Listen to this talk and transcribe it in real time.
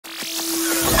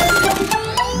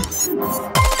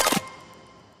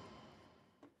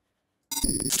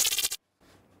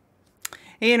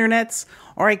Hey internets!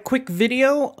 Alright, quick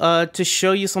video to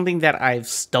show you something that I've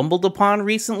stumbled upon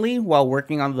recently while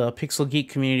working on the Pixel Geek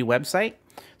community website.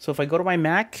 So if I go to my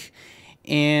Mac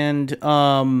and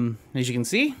as you can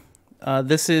see,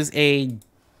 this is a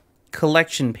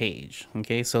collection page.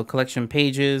 Okay, so collection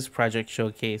pages, project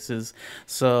showcases.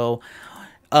 So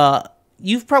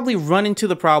you've probably run into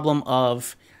the problem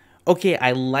of, okay,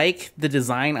 I like the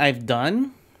design I've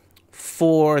done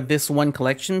for this one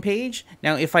collection page.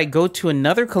 Now, if I go to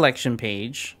another collection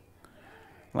page,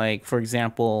 like for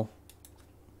example,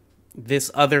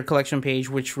 this other collection page,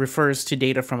 which refers to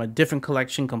data from a different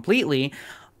collection completely,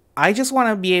 I just want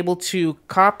to be able to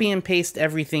copy and paste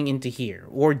everything into here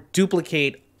or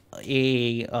duplicate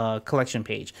a collection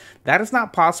page. That is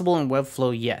not possible in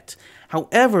Webflow yet.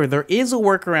 However, there is a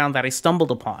workaround that I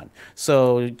stumbled upon.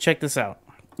 So check this out.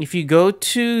 If you go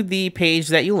to the page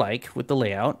that you like with the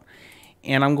layout,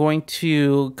 and I'm going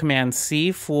to Command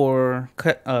C for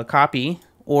copy,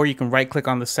 or you can right click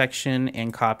on the section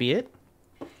and copy it.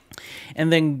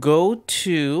 And then go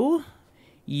to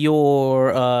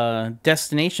your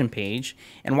destination page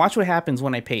and watch what happens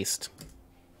when I paste.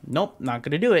 Nope, not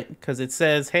going to do it because it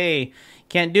says, hey,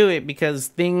 can't do it because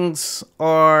things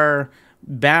are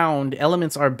bound,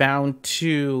 elements are bound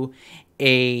to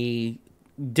a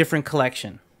different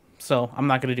collection. So I'm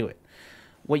not going to do it.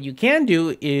 What you can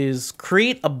do is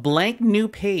create a blank new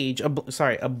page, a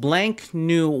blank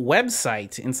new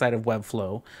website inside of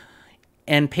Webflow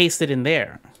and paste it in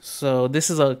there. So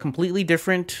this is a completely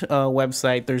different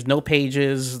website. There's no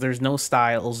pages, there's no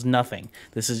styles, nothing.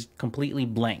 This is completely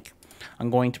blank. I'm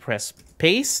going to press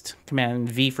paste, Command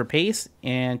V for paste,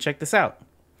 and check this out.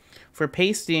 For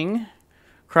pasting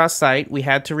cross-site, we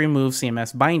had to remove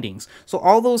CMS bindings. So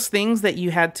all those things that you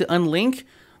had to unlink,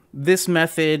 this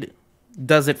method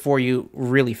does it for you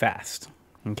really fast.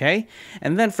 Okay?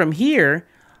 And then from here,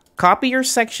 copy your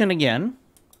section again,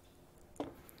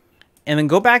 and then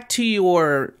go back to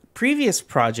your previous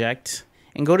project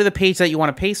and go to the page that you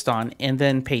want to paste on and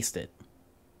then paste it.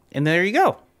 And there you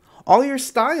go. All your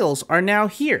styles are now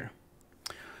here.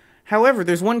 However,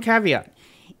 there's one caveat.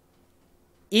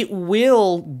 It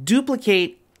will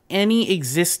duplicate any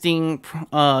existing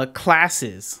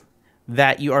classes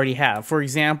that you already have. For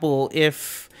example,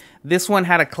 if this one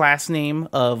had a class name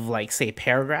of, like, say,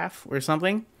 paragraph or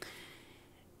something,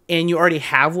 and you already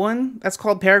have one that's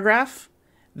called paragraph,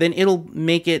 then it'll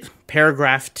make it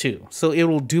paragraph 2. So it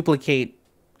will duplicate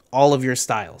all of your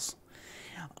styles.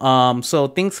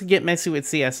 So things can get messy with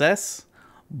CSS,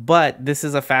 but this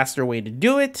is a faster way to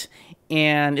do it,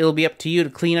 and it'll be up to you to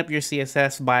clean up your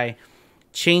CSS by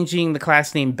changing the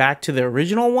class name back to the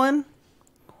original one,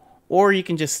 or you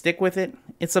can just stick with it.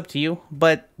 It's up to you,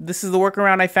 but this is the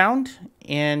workaround I found,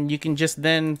 and you can just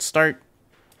then start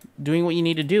doing what you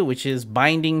need to do, which is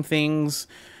binding things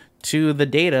to the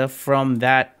data from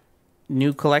that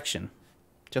new collection,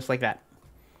 just like that.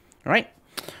 All right.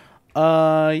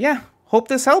 Yeah, hope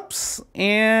this helps,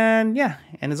 and yeah,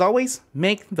 and as always,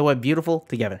 make the web beautiful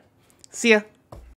together. See ya.